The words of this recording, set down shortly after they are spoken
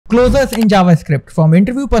Closures in JavaScript. From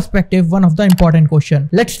interview perspective, one of the important question.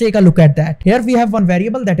 Let's take a look at that. Here we have one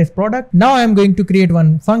variable that is product. Now I am going to create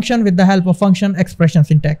one function with the help of function expression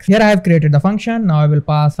syntax. Here I have created the function. Now I will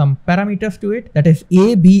pass some parameters to it, that is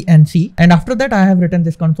A, B and C. And after that I have written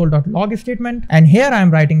this console.log statement. And here I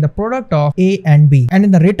am writing the product of A and B. And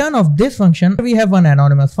in the return of this function, we have one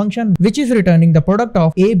anonymous function which is returning the product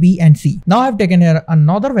of A, B and C. Now I have taken here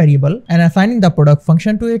another variable and assigning the product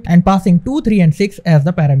function to it and passing 2, 3 and 6 as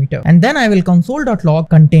the parameter. And then I will console.log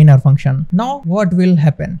container function. Now what will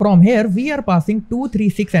happen? From here we are passing 2, 3,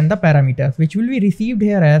 6 and the parameters which will be received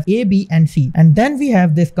here as A, B and C. And then we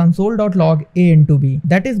have this console.log A into B,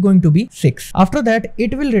 that is going to be 6. After that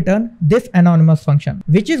it will return this anonymous function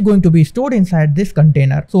which is going to be stored inside this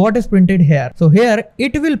container. So what is printed here? So here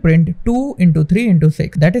it will print 2 into 3 into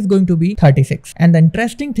 6, that is going to be 36. And the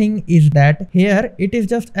interesting thing is that here it is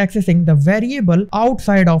just accessing the variable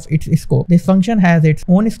outside of its scope. This function has its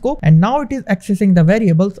own scope and now it is accessing the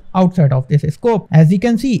variables outside of this scope. As you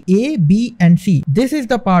can see, A, B and C, this is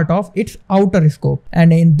the part of its outer scope,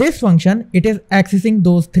 and in this function it is accessing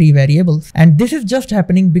those 3 variables, and this is just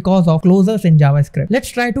happening because of closures in JavaScript. Let's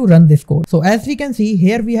try to run this code. So as we can see,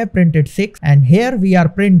 here we have printed 6 and here we are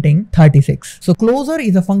printing 36. So closure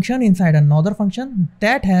is a function inside another function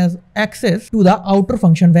that has access to the outer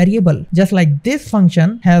function variable, just like this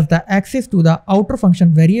function has the access to the outer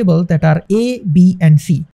function variable that are A, B and C.